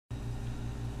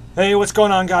Hey, what's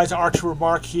going on, guys? Archer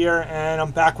Mark here, and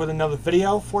I'm back with another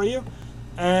video for you.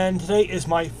 And today is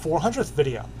my 400th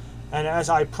video. And as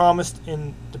I promised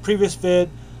in the previous vid,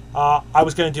 I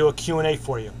was going to do a Q&A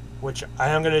for you, which I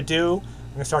am going to do. I'm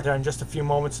going to start that in just a few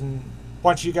moments. And a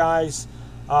bunch of you guys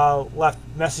left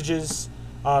messages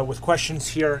with questions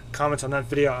here, comments on that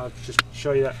video. I'll just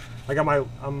show you that.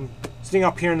 I'm sitting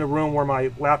up here in the room where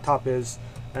my laptop is,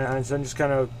 and so I'm just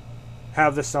going to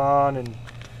have this on, and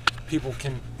people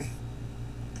can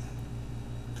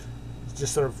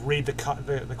just sort of read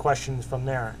the questions from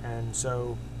there. And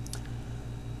so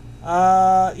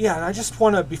yeah, and I just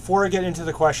want to, before I get into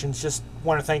the questions, just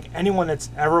want to thank anyone that's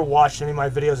ever watched any of my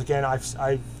videos. Again, I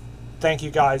thank you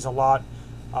guys a lot.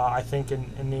 I think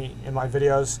in my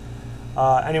videos,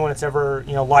 anyone that's ever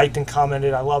liked and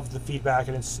commented, I love the feedback,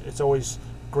 and it's always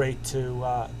great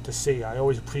to see. I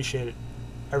always appreciate it.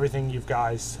 Everything you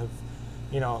guys have,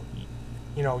 you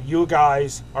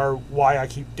guys are why I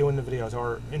keep doing the videos,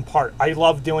 or in part. I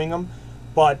love doing them,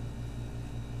 but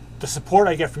the support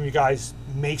I get from you guys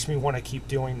makes me want to keep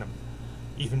doing them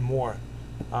even more.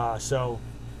 So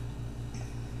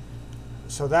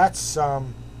that's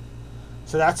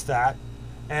that,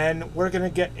 and we're gonna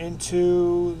get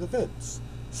into the vids.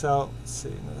 So let's see.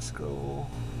 I'm gonna scroll.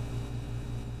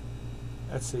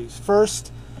 Let's see.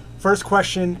 First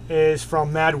question is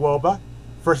from Mad Woba.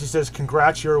 First, he says,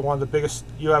 "Congrats! You have one of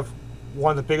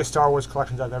the biggest Star Wars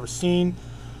collections I've ever seen.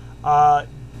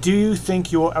 Do you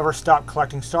think you will ever stop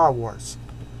collecting Star Wars?"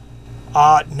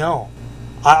 No,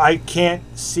 I can't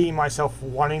see myself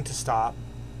wanting to stop.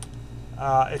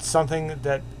 It's something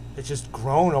that it's just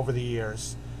grown over the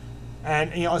years,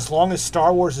 and as long as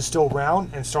Star Wars is still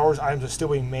around and Star Wars items are still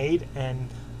being made, and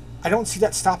I don't see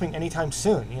that stopping anytime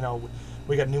soon.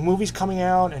 We got new movies coming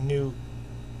out and new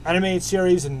animated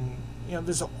series, and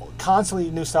there's constantly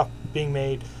new stuff being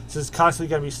made, so there's constantly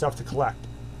going to be stuff to collect.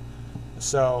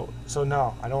 So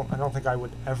no, I don't think I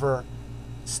would ever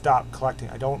stop collecting.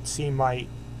 I don't see my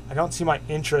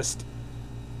interest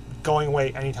going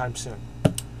away anytime soon.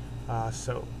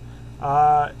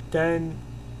 Then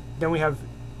we have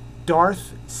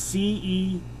Darth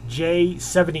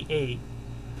CEJ78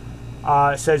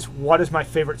 says, "What is my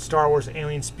favorite Star Wars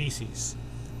alien species?"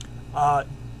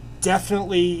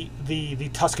 Definitely the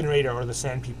Tusken Raider, or the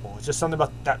Sand People. It's just something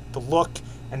about the look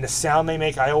and the sound they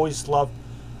make. I always love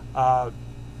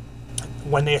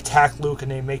when they attack Luke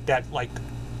and they make that like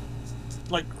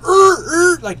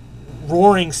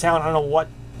roaring sound. I don't know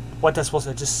what that's supposed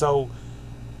to. Just so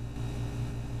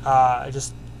I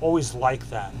just always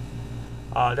like that.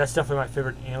 That's definitely my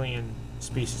favorite alien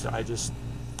species. I did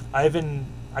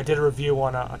a review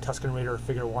on a Tusken Raider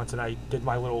figure once, and I did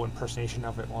my little impersonation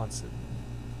of it once.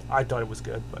 I thought it was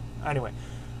good, but anyway,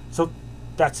 so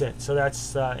that's it. So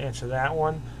that's answer that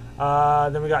one.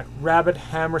 Then we got Rabbit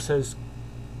Hammer says,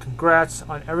 "Congrats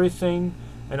on everything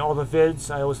and all the vids.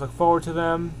 I always look forward to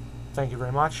them. Thank you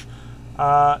very much.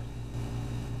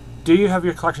 Do you have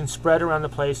your collection spread around the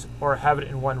place or have it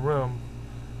in one room?"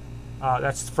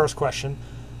 That's the first question.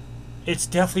 It's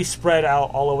definitely spread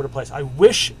out all over the place. I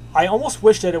almost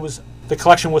wish that the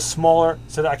collection was smaller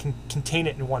so that I can contain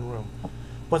it in one room.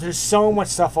 But there's so much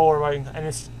stuff all over, and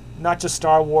it's not just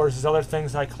Star Wars. There's other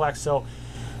things that I collect. So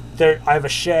I have a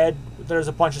shed. There's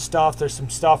a bunch of stuff. There's some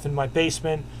stuff in my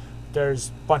basement. There's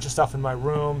a bunch of stuff in my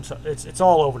room. So it's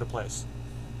all over the place.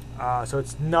 So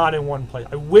it's not in one place.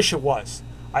 I wish it was.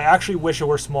 I actually wish it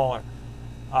were smaller,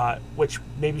 which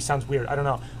maybe sounds weird. I don't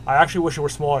know. I actually wish it were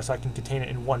smaller so I can contain it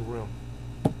in one room.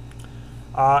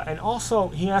 And also,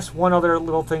 he asked one other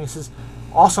little thing. He says,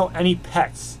 also, any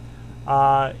pets?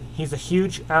 He's a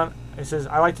huge. He says,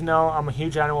 "I like to know I'm a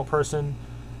huge animal person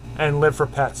and live for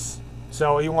pets."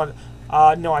 So he wants.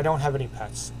 No, I don't have any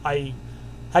pets. I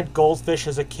had goldfish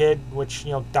as a kid, which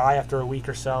die after a week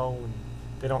or so, and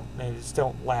they just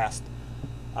don't last.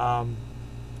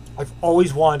 I've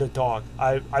always wanted a dog.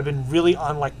 I've been really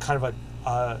on kind of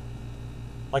a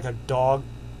dog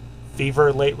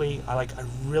fever lately. I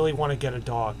really want to get a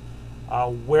dog.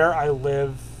 Where I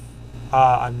live,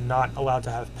 I'm not allowed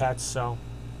to have pets, so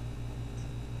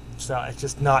it's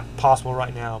just not possible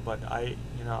right now. But I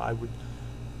would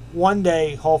one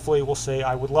day, hopefully, we'll see.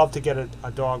 I would love to get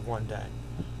a dog one day.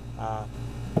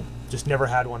 Just never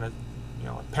had one.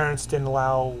 Parents didn't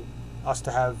allow us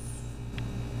to have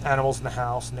animals in the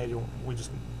house, and my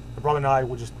brother and I,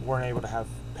 weren't able to have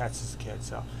pets as a kid.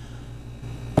 So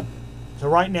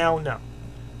right now, no.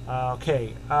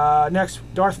 Okay. Next,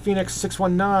 Darth Phoenix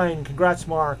 619. Congrats,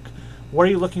 Mark. What are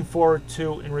you looking forward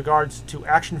to in regards to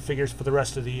action figures for the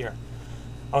rest of the year?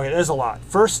 Okay, there's a lot.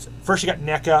 First you got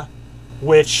NECA,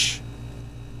 which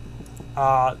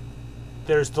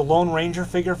there's the Lone Ranger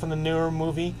figure from the newer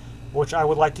movie, which I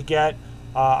would like to get.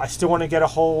 I still want to get a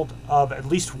hold of at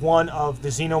least one of the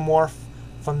Xenomorph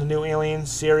from the new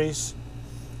Aliens series.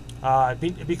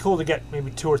 It'd be cool to get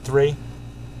maybe 2 or 3,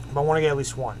 but I want to get at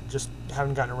least one. Just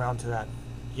haven't gotten around to that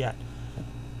yet.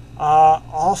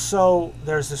 Also,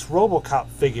 there's this RoboCop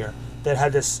figure that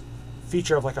had this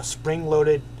feature of like a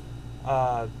spring-loaded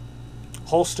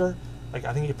holster. Like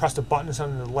I think you pressed a button or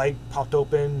something, the leg popped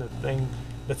open, the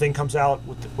thing comes out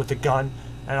with the gun.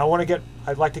 And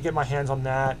I'd like to get my hands on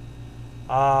that.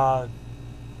 I'm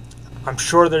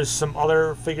sure there's some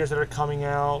other figures that are coming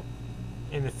out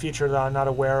in the future that I'm not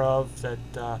aware of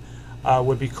that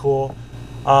would be cool.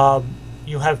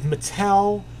 You have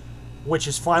Mattel, which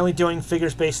is finally doing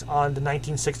figures based on the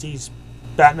 1960s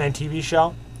Batman TV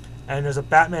show. And there's a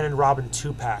Batman and Robin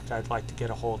 2-pack I'd like to get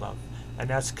a hold of. And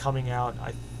that's coming out,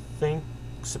 I think,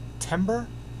 September.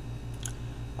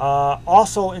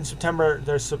 Also in September,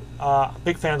 there's a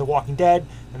big fan of The Walking Dead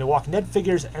and The Walking Dead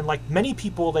figures. And like many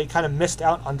people, they kind of missed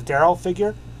out on the Daryl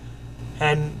figure.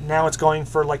 And now it's going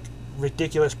for like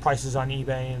ridiculous prices on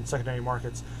eBay and secondary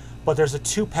markets. But there's a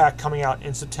 2-pack coming out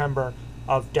in September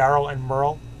of Daryl and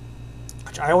Merle.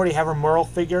 Which I already have a Merle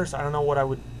figure, so I don't know what I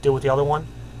would do with the other one.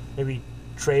 Maybe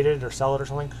trade it or sell it or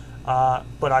something.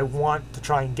 But I want to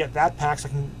try and get that pack so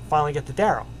I can finally get the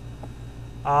Daryl.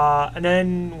 And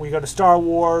then we go to Star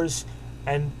Wars,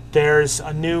 and there's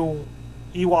a new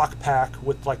Ewok pack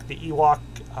with like the Ewok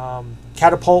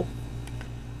catapult,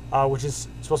 which is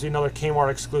supposed to be another Kmart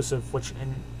exclusive.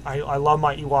 And I love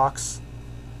my Ewoks,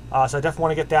 so I definitely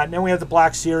want to get that. And then we have the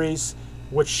Black Series,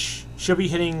 which should be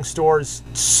hitting stores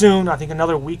soon. I think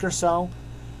another week or so.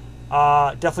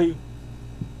 Definitely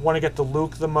want to get the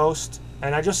Luke the most.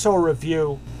 And I just saw a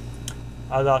review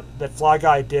that Fly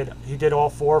Guy did. He did all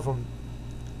 4 of them.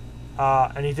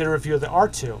 And he did a review of the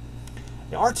R2.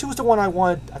 The R2 is the one I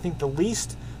wanted, I think, the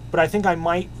least. But I think I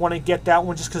might want to get that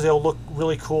one just because it'll look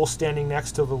really cool standing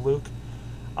next to the Luke.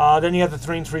 Then you have the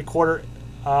 3 3/4.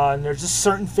 And there's just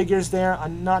certain figures there.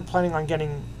 I'm not planning on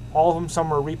getting all of them.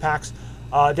 Some are repacks.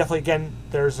 Definitely, again,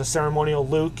 there's a ceremonial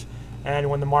Luke.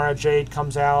 And when the Mara Jade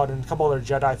comes out. And a couple other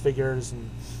Jedi figures. And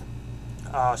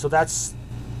so that's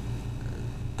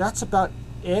about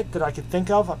it that I could think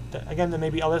of. Again, there may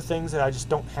be other things that I just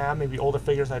don't have, maybe older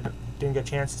figures I didn't get a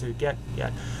chance to get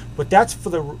yet. But that's for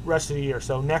the rest of the year.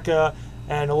 So NECA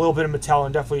and a little bit of Mattel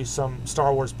and definitely some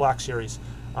Star Wars Black Series.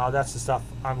 That's the stuff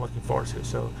I'm looking forward to.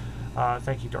 So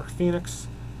thank you, Dark Phoenix.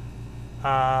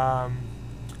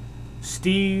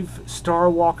 Steve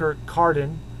Starwalker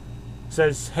Carden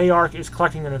says, "Hey Ark, is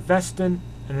collecting an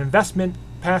investment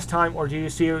pastime, or do you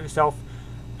see yourself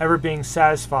ever being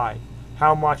satisfied?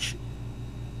 How much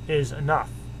is enough,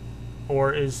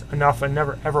 or is enough and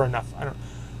never ever enough?"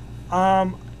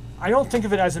 I don't think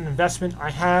of it as an investment.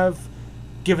 I have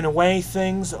given away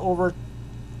things over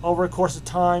a course of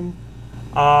time.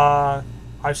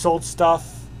 I've sold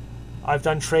stuff. I've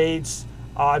done trades.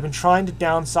 I've been trying to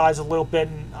downsize a little bit,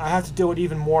 and I have to do it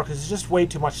even more because it's just way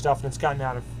too much stuff and it's gotten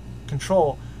out of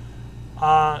control.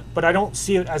 But I don't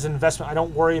see it as an investment. I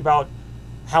don't worry about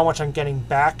how much I'm getting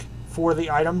back for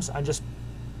the items. I'm just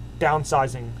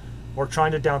downsizing or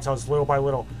trying to downsize little by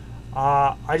little.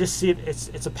 I just see it.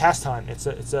 It's a pastime. It's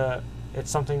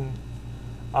something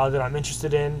that I'm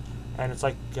interested in, and it's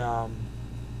like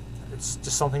it's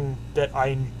just something that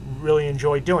I really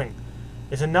enjoy doing.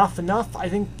 Is enough? I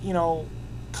think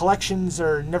collections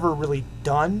are never really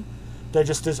done.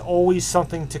 There's always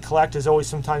something to collect. There's always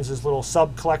sometimes there's little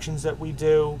sub collections that we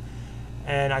do,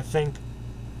 and I think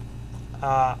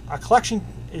a collection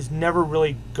is never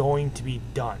really going to be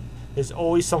done. There's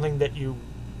always something that you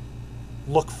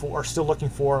look for, or still looking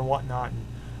for, and whatnot.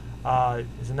 And,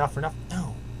 is enough enough?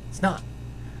 No, it's not.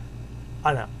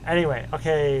 I don't know. Anyway,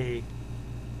 okay.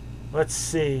 Let's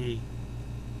see.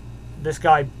 This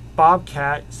guy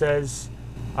Bobcat says,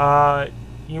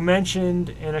 "You mentioned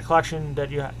in a collection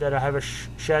that I have a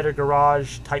shed or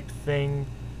garage type thing.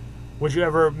 Would you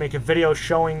ever make a video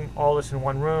showing all this in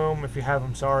one room? If you have,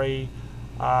 I'm sorry."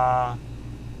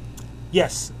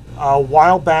 Yes. A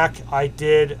while back, I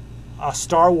did a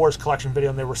Star Wars collection video,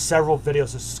 and there were several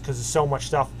videos because there's so much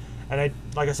stuff. And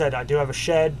like I said, I do have a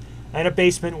shed and a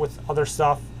basement with other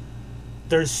stuff.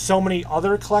 There's so many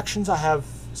other collections. I have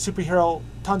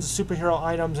tons of superhero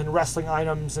items and wrestling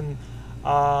items and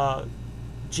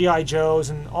G.I. Joes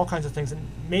and all kinds of things. And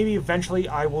maybe eventually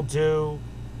I will do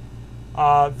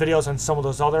videos on some of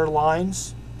those other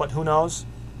lines, but who knows?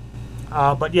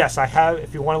 But yes, I have.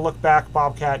 If you want to look back,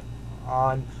 Bobcat,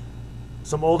 on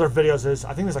some older videos,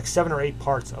 I think there's like 7 or 8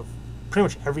 parts of pretty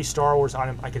much every Star Wars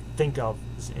item I could think of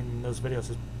in those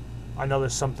videos. I know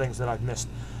there's some things that I've missed.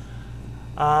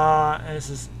 And this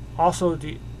is also,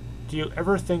 do you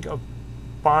ever think of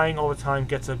buying all the time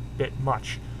gets a bit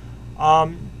much?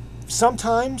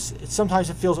 Sometimes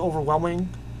it feels overwhelming,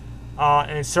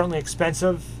 and it's certainly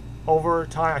expensive over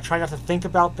time. I try not to think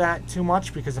about that too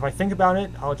much, because if I think about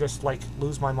it, I'll just like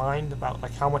lose my mind about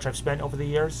like how much I've spent over the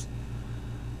years.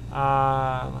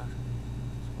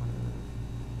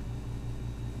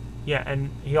 Yeah, and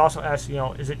he also asks,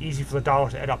 is it easy for the dollar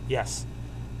to add up? Yes,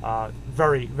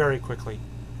 very, very quickly,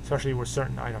 especially with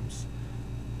certain items.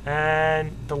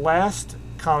 And the last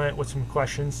comment with some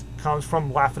questions comes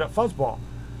from Laugh It Up Fuzzball.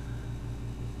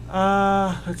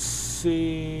 Let's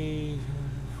see.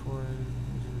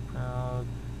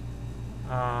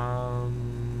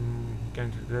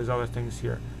 Again, there's other things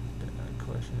here.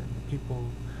 Question people.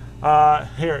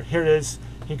 Here it is.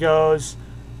 He goes.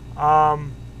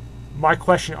 My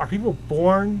question: are people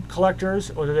born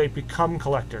collectors, or do they become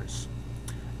collectors?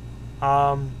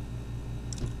 I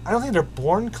don't think they're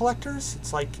born collectors.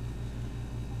 It's like,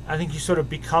 I think you sort of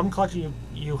become collector.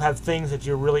 You have things that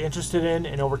you're really interested in,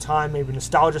 and over time, maybe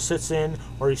nostalgia sits in,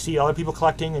 or you see other people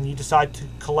collecting, and you decide to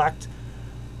collect.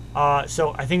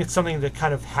 So I think it's something that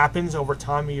kind of happens over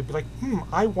time. You'd be like,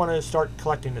 I want to start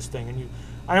collecting this thing, and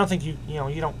I don't think you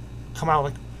don't come out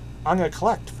like, I'm going to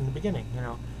collect from the beginning.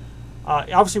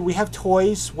 Obviously, we have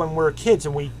toys when we're kids,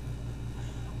 and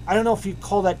I don't know if you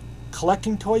call that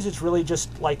collecting toys. It's really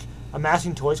just like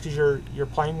amassing toys because you're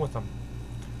playing with them.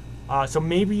 So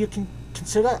maybe you can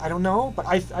consider that. I don't know, but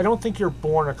I don't think you're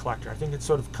born a collector. I think it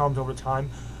sort of comes over time.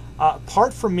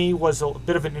 Part for me was a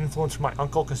bit of an influence from my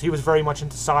uncle, because he was very much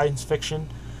into science fiction.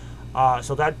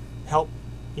 So that helped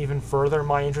even further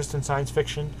my interest in science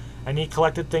fiction. And he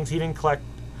collected things. He didn't collect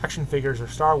action figures or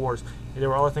Star Wars. There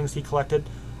were other things he collected,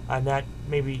 and that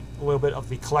maybe a little bit of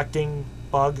the collecting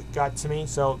bug got to me.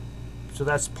 So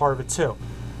that's part of it too.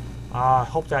 I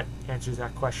hope that answers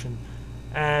that question.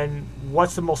 And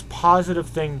what's the most positive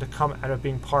thing to come out of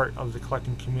being part of the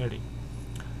collecting community?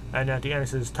 And at the end it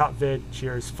says, top vid,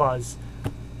 cheers, fuzz.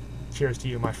 Cheers to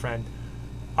you, my friend.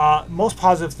 Most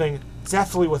positive thing,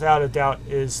 definitely without a doubt,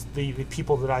 is the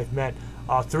people that I've met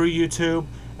through YouTube,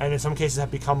 and in some cases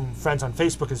have become friends on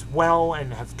Facebook as well,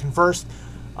 and have conversed,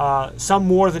 some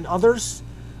more than others.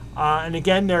 And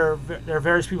again, there are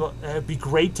various people. It'd be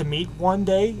great to meet one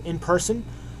day in person,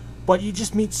 but you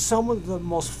just meet some of the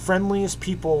most friendliest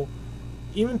people,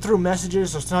 even through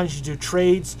messages, or sometimes you do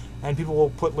trades, and people will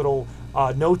put little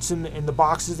notes in the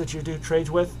boxes that you do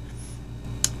trades with,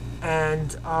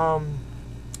 and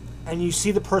you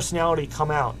see the personality come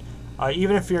out.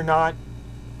 Even if you're not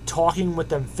talking with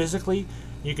them physically,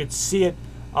 you could see it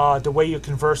the way you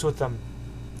converse with them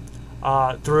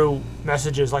through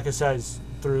messages, like it says,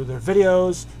 through their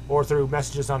videos or through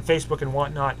messages on Facebook and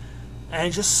whatnot.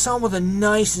 And just some of the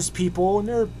nicest people, and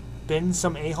there have been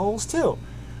some a-holes too,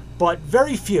 but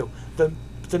very few.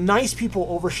 The nice people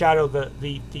overshadow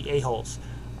the a-holes.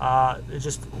 There's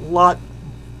just a lot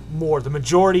more. The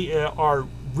majority are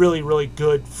really, really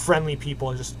good, friendly people,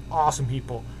 and just awesome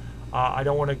people. I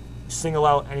don't want to single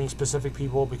out any specific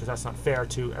people because that's not fair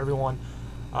to everyone.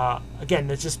 Again,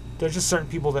 there's just certain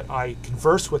people that I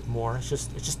converse with more. It's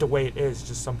just the way it is. It's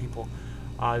just some people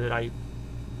that I.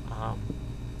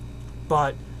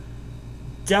 But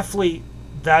definitely,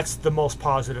 that's the most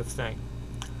positive thing.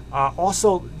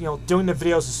 Also, doing these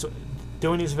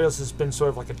videos has been sort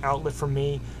of like an outlet for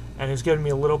me, and has given me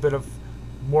a little bit of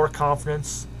more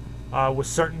confidence with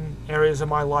certain areas of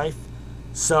my life.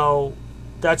 So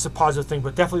that's a positive thing,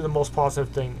 but definitely the most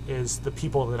positive thing is the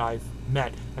people that I've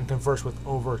met and conversed with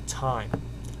over time.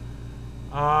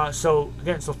 So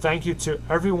thank you to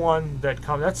everyone that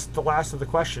comes. That's the last of the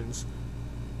questions.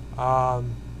 I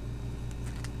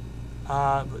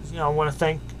want to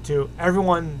thank to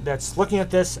everyone that's looking at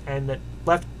this and that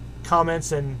left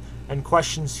comments and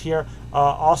questions here.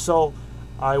 Also,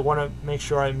 I want to make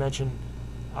sure I mention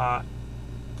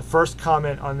the first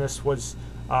comment on this was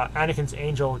Anakin's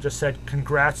Angel just said,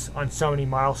 congrats on so many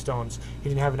milestones. He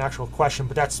didn't have an actual question,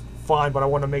 but that's fine, but I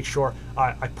want to make sure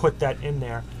I put that in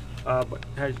there. But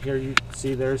here you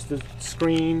see there's the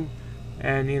screen,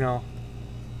 and I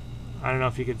don't know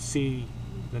if you could see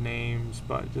the names,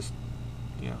 but just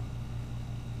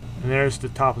and there's the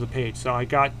top of the page. So I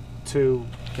got to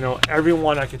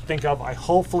everyone I could think of.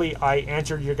 Hopefully I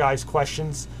answered your guys'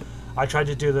 questions. I tried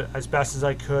to do as best as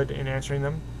I could in answering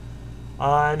them,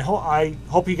 and I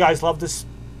hope you guys love this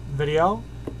video.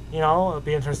 It'll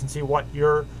be interesting to see what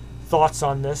your thoughts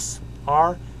on this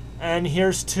are. And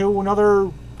here's to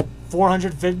another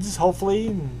 400 vids, hopefully,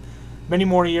 and many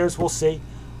more years. We'll see.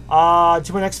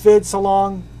 To my next vid, so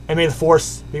long, and may the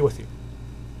Force be with you.